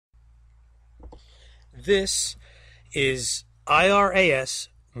This is IRAS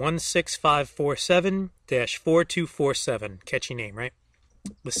 16547-4247. Catchy name, right?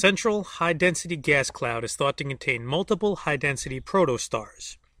 The central high-density gas cloud is thought to contain multiple high-density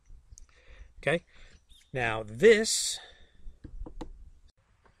protostars. Okay? Now this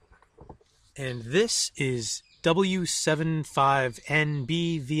is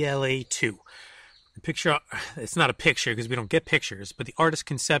W75NBVLA2. The picture, it's not a picture because we don't get pictures, but the artist's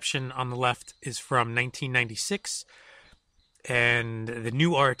conception on the left is from 1996, and the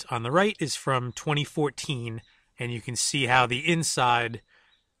new art on the right is from 2014, and you can see how the inside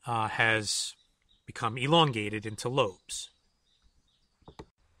has become elongated into lobes.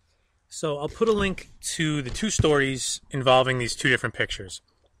 So I'll put a link to the two stories involving these two different pictures.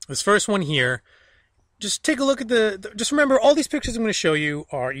 This first one here, just take a look at just remember all these pictures I'm going to show you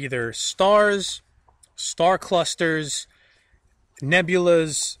are either stars, star clusters,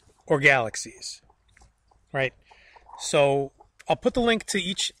 nebulas, or galaxies, right? So I'll put the link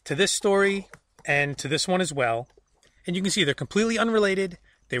to this story and to this one as well. And you can see they're completely unrelated.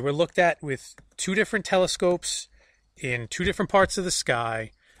 They were looked at with two different telescopes in two different parts of the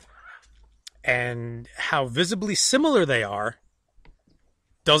sky, and how visibly similar they are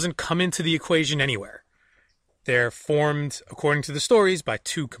doesn't come into the equation anywhere. They're formed, according to the stories, by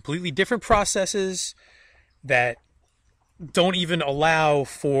two completely different processes that don't even allow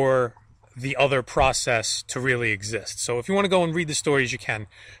for the other process to really exist. So if you want to go and read the stories, you can.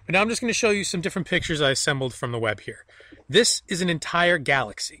 But now I'm just going to show you some different pictures I assembled from the web here. This is an entire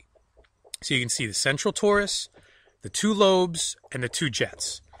galaxy. So you can see the central torus, the two lobes, and the two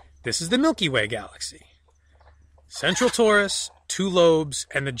jets. This is the Milky Way galaxy. Central torus, two lobes,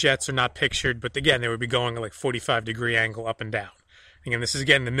 and the jets are not pictured, but again, they would be going at like 45-degree angle up and down. Again, this is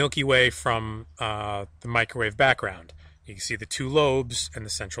again the Milky Way from the microwave background. You can see the two lobes and the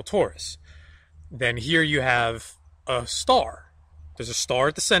central torus. Then here you have a star. There's a star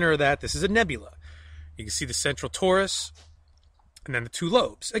at the center of that. This is a nebula. You can see the central torus and then the two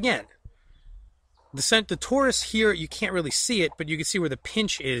lobes. Again, the torus here, you can't really see it, but you can see where the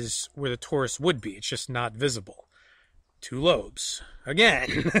pinch is, where the torus would be. It's just not visible. Two lobes.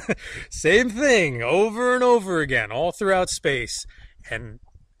 Again, same thing over and over again, all throughout space. And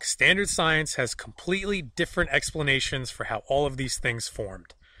standard science has completely different explanations for how all of these things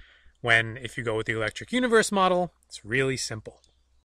formed. When, if you go with the electric universe model, it's really simple.